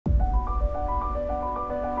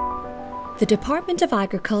The Department of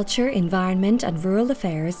Agriculture, Environment and Rural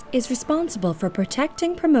Affairs is responsible for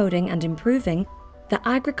protecting, promoting and improving the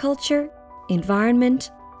agriculture, environment,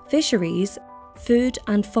 fisheries, food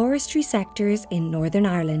and forestry sectors in Northern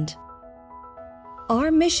Ireland. Our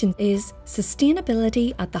mission is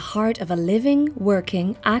sustainability at the heart of a living,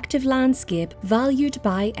 working, active landscape valued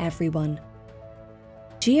by everyone.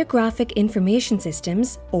 Geographic Information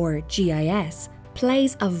Systems, or GIS,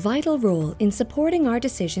 plays a vital role in supporting our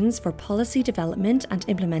decisions for policy development and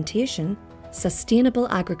implementation, sustainable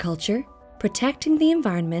agriculture, protecting the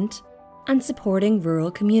environment, and supporting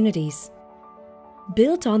rural communities.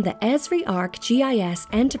 Built on the Esri GIS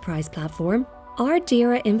Enterprise platform, our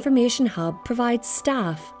DAERA Information Hub provides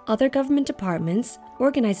staff, other government departments,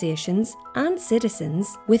 organisations and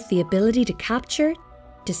citizens with the ability to capture,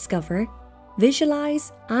 discover,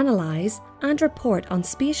 visualise, analyse and report on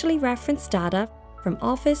spatially referenced data from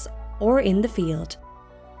office or in the field.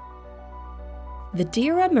 The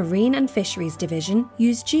DAERA Marine and Fisheries Division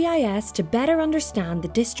use GIS to better understand the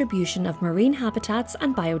distribution of marine habitats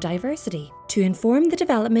and biodiversity, to inform the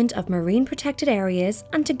development of marine protected areas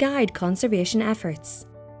and to guide conservation efforts.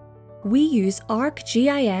 We use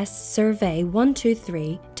ArcGIS Survey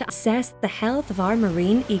 123 to assess the health of our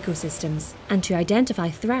marine ecosystems and to identify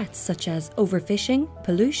threats such as overfishing,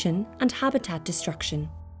 pollution and habitat destruction.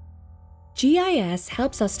 GIS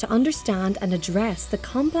helps us to understand and address the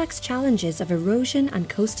complex challenges of erosion and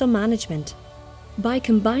coastal management. By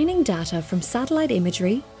combining data from satellite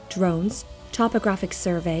imagery, drones, topographic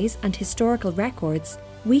surveys and historical records,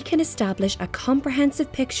 we can establish a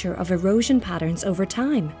comprehensive picture of erosion patterns over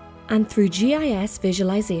time. And through GIS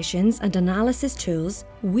visualizations and analysis tools,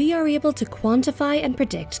 we are able to quantify and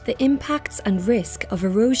predict the impacts and risk of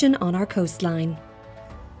erosion on our coastline.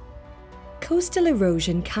 Coastal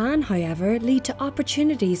erosion can, however, lead to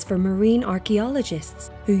opportunities for marine archaeologists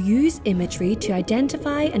who use imagery to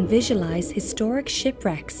identify and visualise historic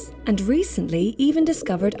shipwrecks, and recently even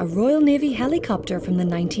discovered a Royal Navy helicopter from the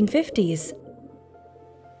 1950s.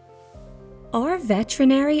 Our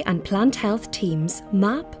veterinary and plant health teams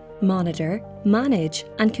map, monitor, manage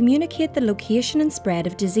and communicate the location and spread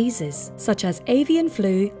of diseases such as avian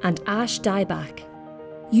flu and ash dieback.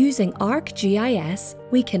 Using ArcGIS,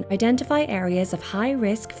 we can identify areas of high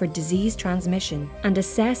risk for disease transmission and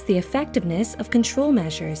assess the effectiveness of control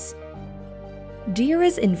measures.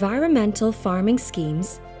 DAERA's environmental farming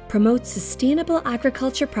schemes promote sustainable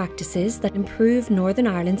agriculture practices that improve Northern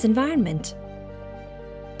Ireland's environment.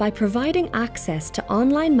 By providing access to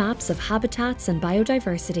online maps of habitats and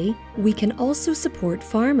biodiversity, we can also support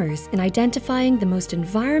farmers in identifying the most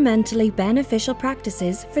environmentally beneficial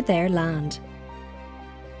practices for their land.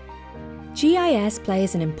 GIS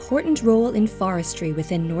plays an important role in forestry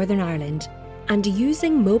within Northern Ireland, and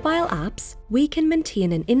using mobile apps, we can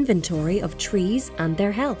maintain an inventory of trees and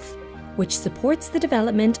their health, which supports the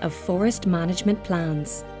development of forest management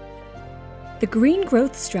plans. The Green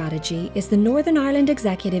Growth Strategy is the Northern Ireland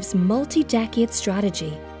Executive's multi-decade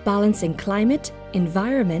strategy, balancing climate,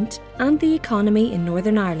 environment and the economy in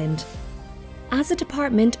Northern Ireland. As a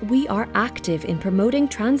department, we are active in promoting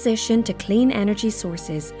transition to clean energy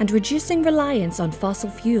sources and reducing reliance on fossil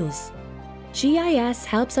fuels. GIS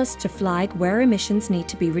helps us to flag where emissions need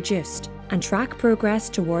to be reduced and track progress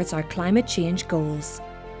towards our climate change goals.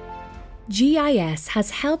 GIS has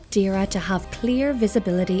helped DAERA to have clear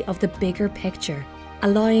visibility of the bigger picture,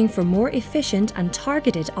 allowing for more efficient and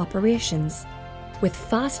targeted operations, with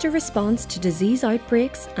faster response to disease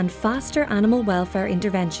outbreaks and faster animal welfare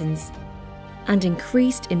interventions, and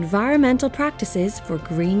increased environmental practices for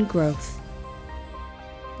green growth.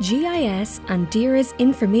 GIS and DAERA's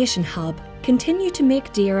Information Hub continue to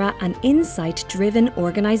make DAERA an insight-driven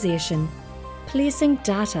organisation, placing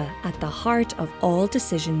data at the heart of all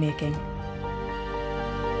decision-making.